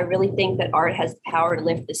sentiment. So I really think that art has the power to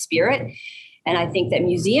lift the spirit. And I think that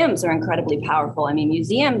museums are incredibly powerful. I mean,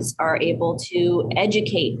 museums are able to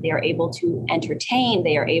educate, they are able to entertain,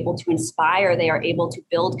 they are able to inspire, they are able to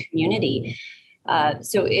build community.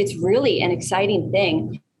 So it's really an exciting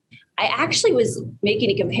thing. I actually was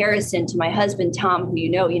making a comparison to my husband, Tom, who you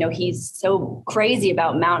know, he's so crazy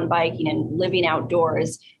about mountain biking and living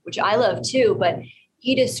outdoors, which I love too, but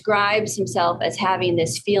he describes himself as having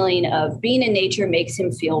this feeling of being in nature makes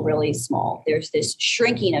him feel really small. There's this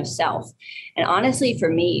shrinking of self. And honestly, for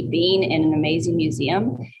me, being in an amazing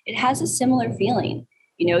museum, it has a similar feeling.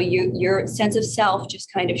 You know, your sense of self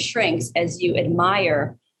just kind of shrinks as you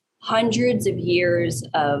admire hundreds of years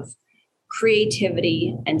of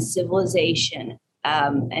creativity and civilization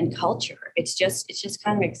and culture. It's just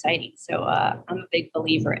kind of exciting. So I'm a big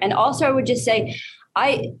believer. And also, I would just say,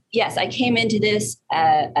 I came into this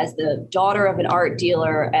as the daughter of an art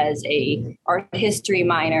dealer, as a art history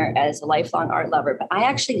minor, as a lifelong art lover. But I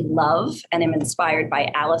actually love and am inspired by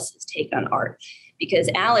Alice's take on art, because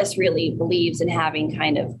Alice really believes in having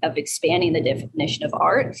kind of expanding the definition of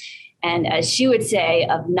art. And as she would say,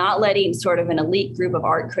 of not letting sort of an elite group of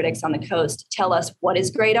art critics on the coast tell us what is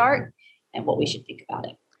great art and what we should think about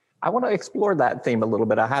it. I want to explore that theme a little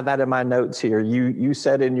bit. I have that in my notes here. You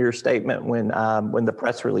said in your statement when the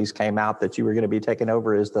press release came out that you were going to be taking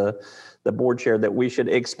over as the board chair that we should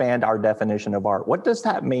expand our definition of art. What does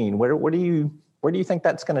that mean? Where do you think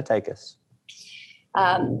that's going to take us?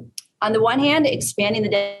 On the one hand, expanding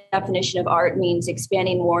the definition of art means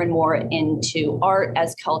expanding more and more into art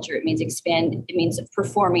as culture. It means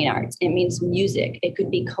performing arts. It means music. It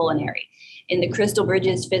could be culinary. In the Crystal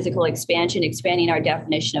Bridges physical expansion, expanding our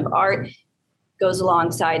definition of art goes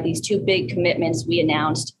alongside these two big commitments we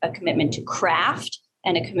announced: a commitment to craft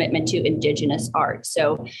and a commitment to indigenous art.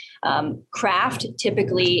 So craft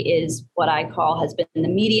typically is what I call has been the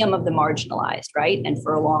medium of the marginalized, right? And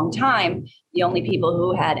for a long time, the only people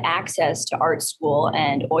who had access to art school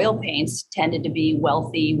and oil paints tended to be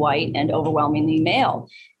wealthy, white, and overwhelmingly male.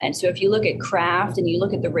 And so if you look at craft and you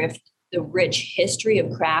look at the rich history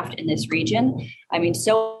of craft in this region, I mean,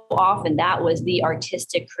 so often that was the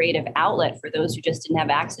artistic creative outlet for those who just didn't have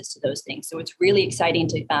access to those things. So it's really exciting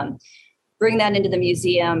to bring that into the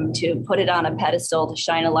museum, to put it on a pedestal, to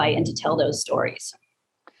shine a light and to tell those stories.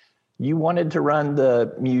 You wanted to run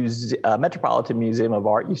the Metropolitan Museum of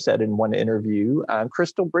Art, you said in one interview.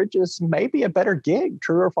 Crystal Bridges may be a better gig,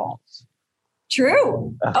 true or false?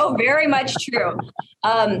 True. Oh, very much true.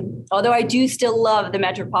 Although I do still love the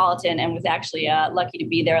Metropolitan and was actually lucky to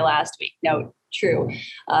be there last week. No, true.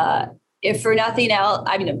 If for nothing else,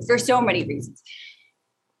 I mean, for so many reasons.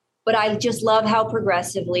 But I just love how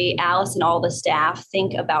progressively Alice and all the staff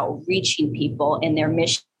think about reaching people in their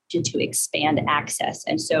mission to expand access.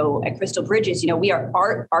 And so at Crystal Bridges, we are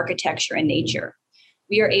art, architecture, and nature.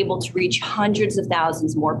 We are able to reach hundreds of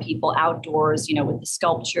thousands more people outdoors, with the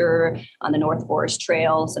sculpture on the North Forest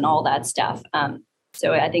trails and all that stuff.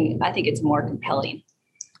 So I think it's a more compelling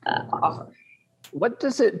offer. What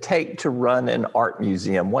does it take to run an art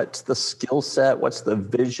museum? What's the skill set? What's the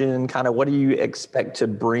vision? Kind of what do you expect to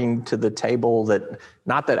bring to the table that,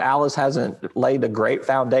 not that Alice hasn't laid a great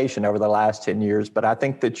foundation over the last 10 years, but I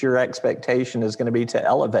think that your expectation is going to be to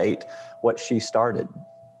elevate what she started.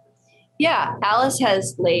 Yeah, Alice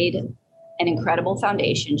has laid an incredible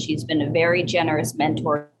foundation. She's been a very generous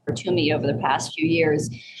mentor to me over the past few years.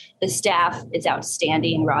 The staff is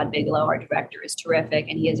outstanding. Rod Bigelow, our director, is terrific,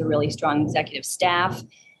 and he has a really strong executive staff.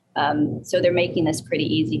 So they're making this pretty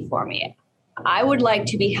easy for me. I would like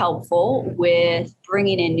to be helpful with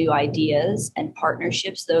bringing in new ideas and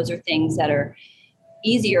partnerships. Those are things that are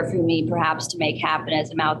easier for me, perhaps, to make happen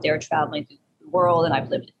as I'm out there traveling through the world, and I've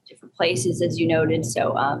lived in different places, as you noted.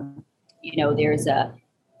 So, there's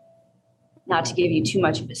not to give you too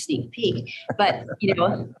much of a sneak peek, but,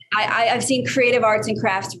 I've seen creative arts and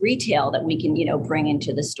crafts retail that we can, bring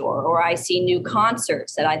into the store, or I see new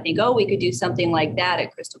concerts that I think, we could do something like that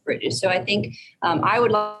at Crystal Bridges. So I think I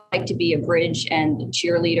would like to be a bridge and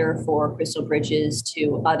cheerleader for Crystal Bridges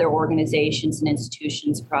to other organizations and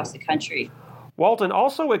institutions across the country. Walton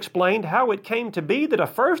also explained how it came to be that a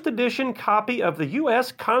first edition copy of the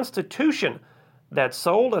U.S. Constitution that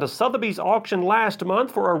sold at a Sotheby's auction last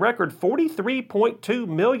month for a record $43.2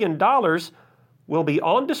 million will be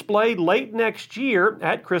on display late next year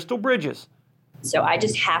at Crystal Bridges. So I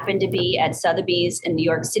just happened to be at Sotheby's in New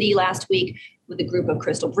York City last week with a group of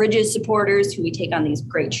Crystal Bridges supporters who we take on these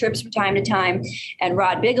great trips from time to time. And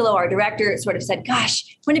Rod Bigelow, our director, sort of said,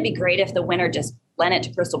 gosh, wouldn't it be great if the winner just lent it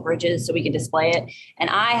to Crystal Bridges so we could display it? And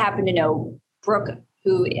I happen to know Brooke,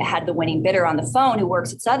 who had the winning bidder on the phone, who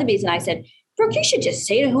works at Sotheby's. And I said, Brooke, you should just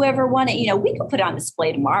say to whoever won it, we could put it on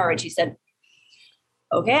display tomorrow. And she said,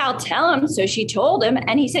 okay, I'll tell him. So she told him,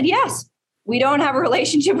 and he said, yes. We don't have a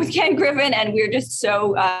relationship with Ken Griffin, and we're just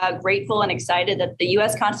so grateful and excited that the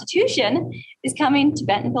U.S. Constitution is coming to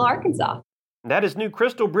Bentonville, Arkansas. That is new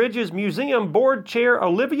Crystal Bridges Museum Board Chair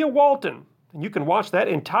Olivia Walton. And you can watch that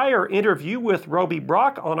entire interview with Roby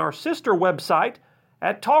Brock on our sister website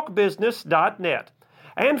at talkbusiness.net.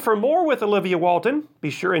 And for more with Olivia Walton, be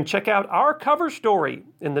sure and check out our cover story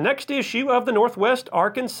in the next issue of the Northwest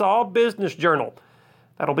Arkansas Business Journal.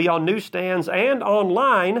 That'll be on newsstands and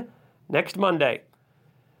online next Monday.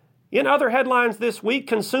 In other headlines this week,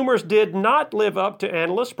 consumers did not live up to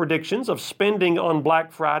analysts' predictions of spending on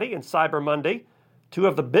Black Friday and Cyber Monday, two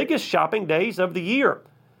of the biggest shopping days of the year.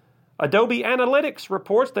 Adobe Analytics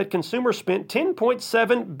reports that consumers spent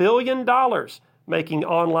 $10.7 billion making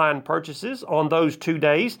online purchases on those 2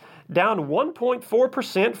 days, down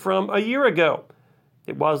 1.4% from a year ago.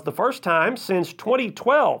 It was the first time since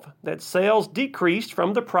 2012 that sales decreased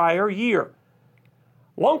from the prior year.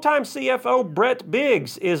 Longtime CFO Brett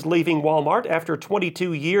Biggs is leaving Walmart after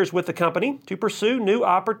 22 years with the company to pursue new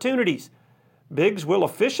opportunities. Biggs will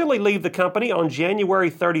officially leave the company on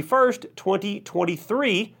January 31st,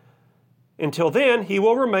 2023. Until then, he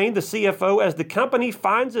will remain the CFO as the company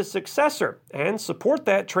finds a successor and support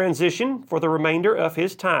that transition for the remainder of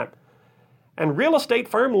his time. And real estate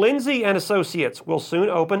firm Lindsay & Associates will soon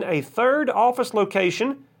open a third office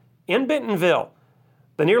location in Bentonville.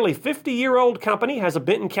 The nearly 50-year-old company has a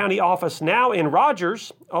Benton County office now in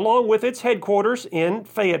Rogers, along with its headquarters in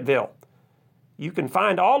Fayetteville. You can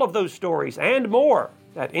find all of those stories and more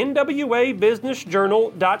at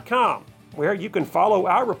nwabusinessjournal.com, where you can follow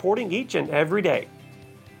our reporting each and every day.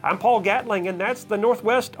 I'm Paul Gatling, and that's the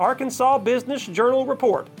Northwest Arkansas Business Journal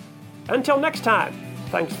Report. Until next time,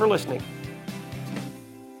 thanks for listening.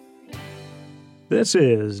 This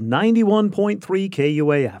is 91.3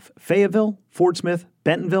 KUAF, Fayetteville, Fort Smith,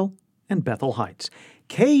 Bentonville, and Bethel Heights.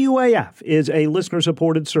 KUAF is a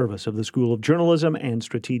listener-supported service of the School of Journalism and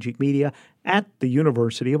Strategic Media at the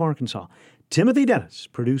University of Arkansas. Timothy Dennis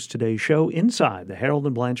produced today's show inside the Harold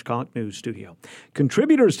and Blanche Koch News Studio.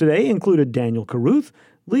 Contributors today included Daniel Caruth,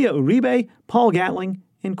 Leah Uribe, Paul Gatling,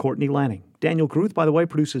 and Courtney Lanning. Daniel Caruth, by the way,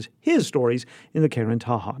 produces his stories in the Karen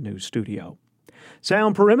Taha News Studio.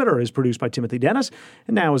 Sound Perimeter is produced by Timothy Dennis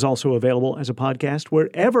and now is also available as a podcast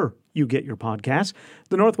wherever you get your podcasts.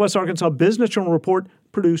 The Northwest Arkansas Business Journal Report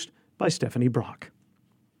produced by Stephanie Brock.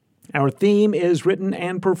 Our theme is written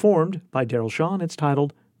and performed by Daryl Shaw, and it's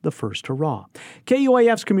titled The First Hurrah.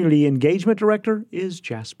 KUAF's Community Engagement Director is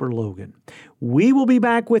Jasper Logan. We will be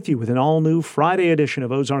back with you with an all-new Friday edition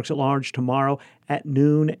of Ozarks at Large tomorrow at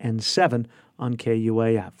noon and 7 on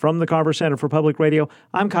KUAF. From the Carver Center for Public Radio,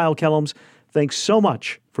 I'm Kyle Kellums. Thanks so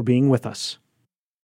much for being with us.